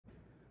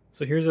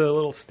So here's a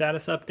little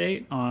status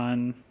update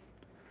on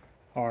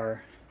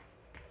our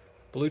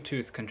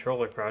Bluetooth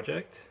controller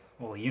project.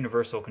 Well,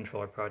 universal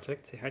controller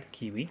project. Say hi to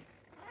Kiwi.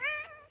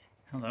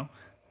 Hello.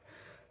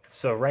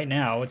 So right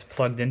now it's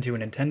plugged into a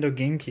Nintendo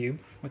GameCube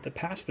with a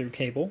pass-through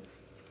cable.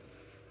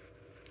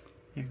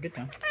 Here, get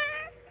down.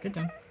 Get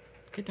down.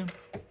 Get down.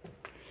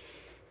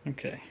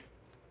 Okay.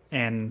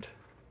 And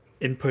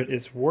input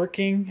is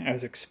working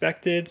as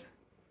expected.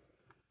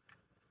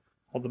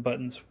 All the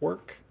buttons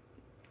work.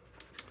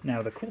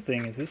 Now the cool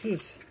thing is this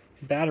is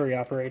battery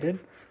operated,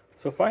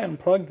 so if I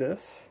unplug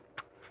this,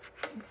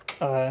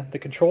 the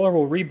controller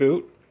will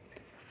reboot,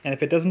 and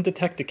if it doesn't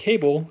detect a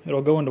cable,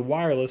 it'll go into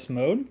wireless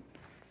mode.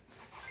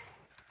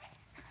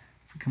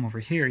 If you come over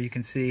here, you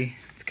can see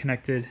it's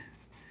connected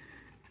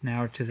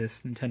now to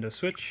this Nintendo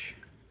Switch,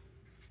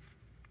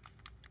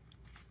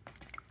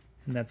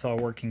 and that's all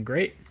working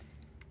great.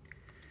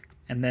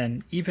 And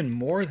then even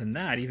more than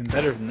that, even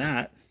better than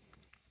that,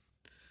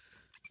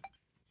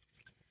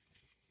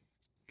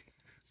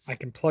 I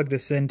can plug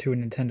this into a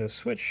Nintendo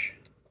Switch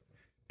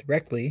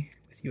directly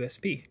with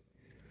USB.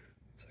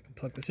 So I can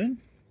plug this in,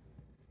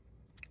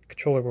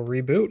 controller will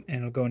reboot, and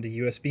it'll go into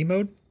USB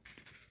mode.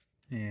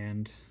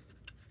 And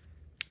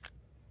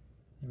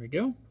there we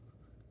go.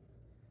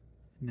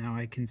 Now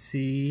I can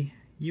see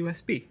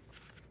USB.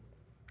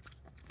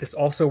 This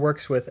also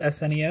works with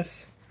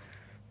SNES,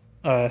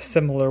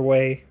 similar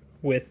way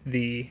with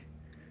the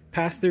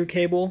pass-through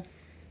cable.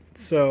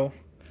 So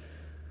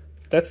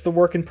that's the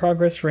work in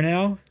progress for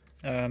now.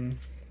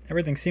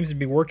 Everything seems to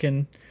be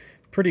working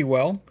pretty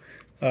well.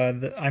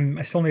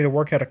 I still need to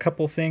work out a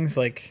couple things,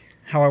 like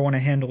how I want to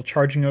handle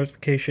charging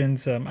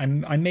notifications. I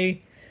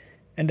may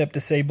end up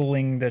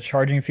disabling the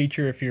charging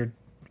feature if you're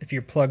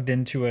plugged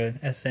into a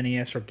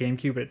SNES or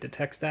GameCube, but it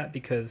detects that,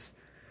 because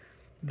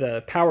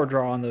the power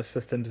draw on those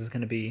systems is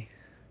going to be,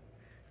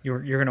 you're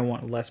going to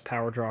want less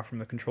power draw from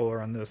the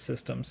controller on those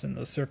systems in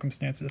those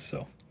circumstances.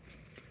 So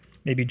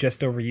maybe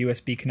just over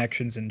USB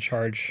connections and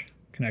charge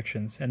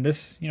connections. And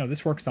this,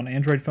 this works on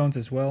Android phones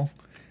as well.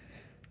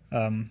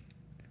 I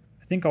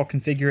think I'll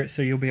configure it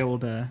so you'll be able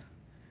to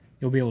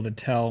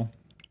tell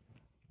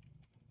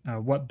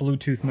what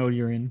Bluetooth mode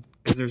you're in,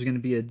 because there's going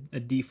to be a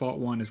default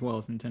one as well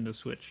as Nintendo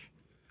Switch.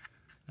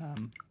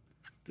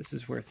 This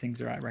is where things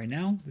are at right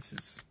now. This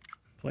is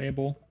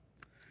playable.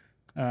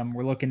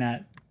 We're looking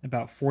at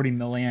about 40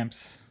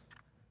 milliamps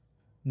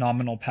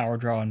nominal power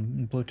draw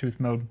in Bluetooth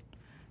mode,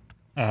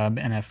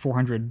 and a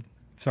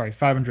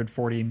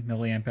 540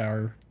 milliamp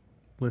hour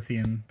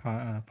lithium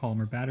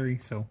polymer battery.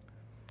 So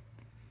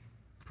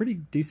pretty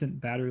decent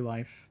battery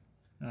life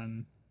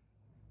in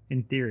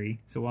theory.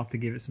 So we'll have to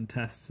give it some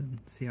tests and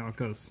see how it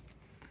goes.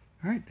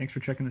 All right, thanks for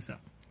checking this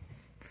out.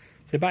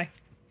 Say bye.